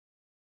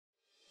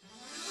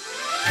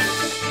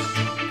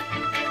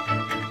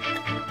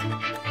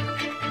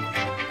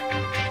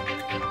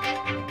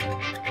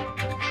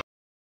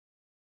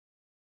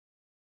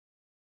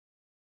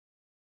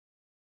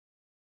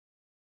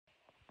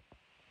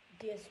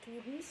dear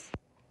students,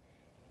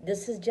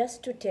 this is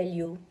just to tell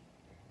you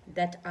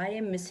that I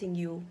am missing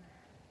you,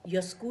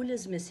 your school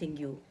is missing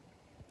you.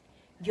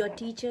 Your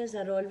teachers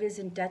are always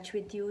in touch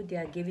with you, they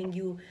are giving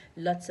you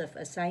lots of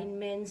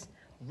assignments,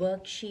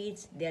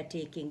 worksheets, they are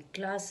taking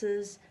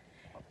classes,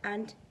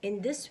 and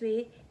in this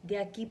way, they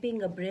are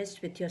keeping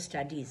abreast with your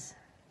studies.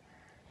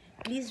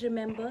 Please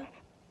remember,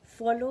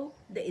 follow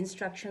the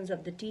instructions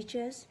of the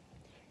teachers.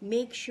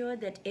 Make sure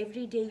that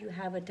every day you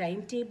have a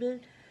timetable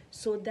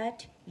so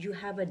that you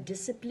have a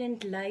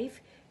disciplined life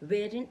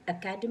wherein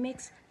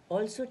academics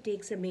also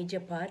takes a major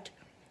part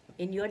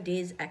in your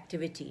day's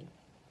activity.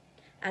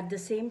 At the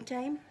same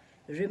time,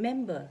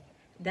 remember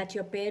that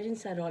your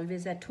parents are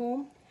always at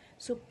home,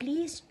 so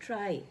please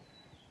try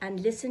and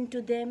listen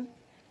to them.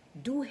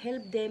 Do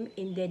help them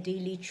in their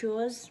daily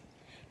chores.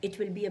 It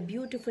will be a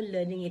beautiful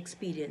learning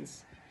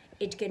experience.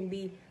 It can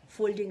be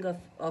folding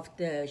of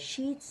the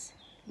sheets,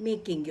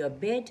 making your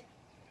bed,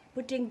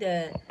 putting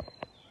the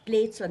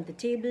plates on the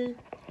table,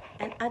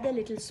 and other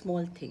little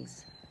small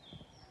things.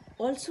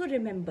 Also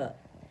remember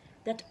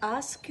that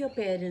ask your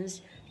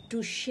parents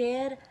to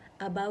share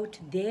about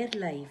their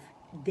life,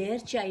 their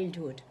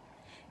childhood,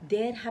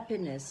 their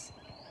happiness,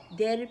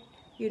 their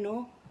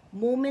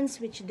moments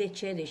which they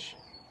cherish,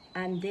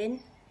 and then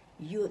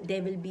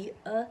there will be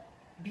a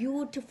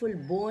beautiful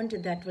bond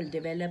that will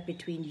develop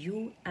between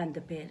you and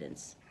the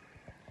parents.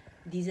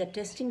 These are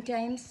testing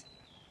times,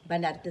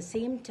 but at the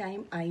same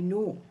time, I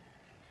know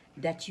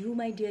that you,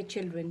 my dear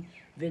children,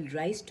 will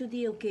rise to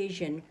the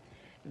occasion,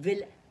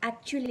 will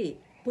actually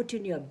put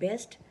in your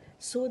best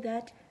so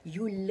that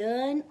you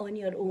learn on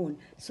your own.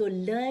 So,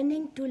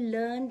 learning to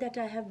learn that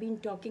I have been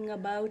talking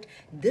about,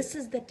 this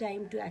is the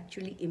time to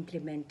actually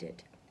implement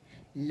it.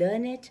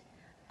 Learn it.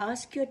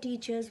 Ask your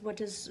teachers what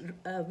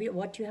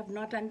you have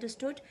not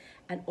understood,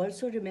 and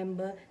also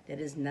remember there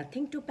is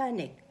nothing to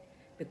panic,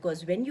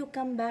 because when you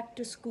come back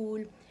to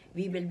school,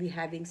 we will be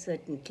having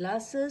certain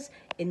classes.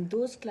 In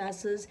those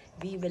classes,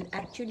 we will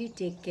actually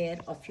take care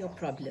of your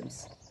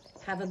problems.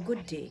 Have a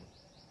good day.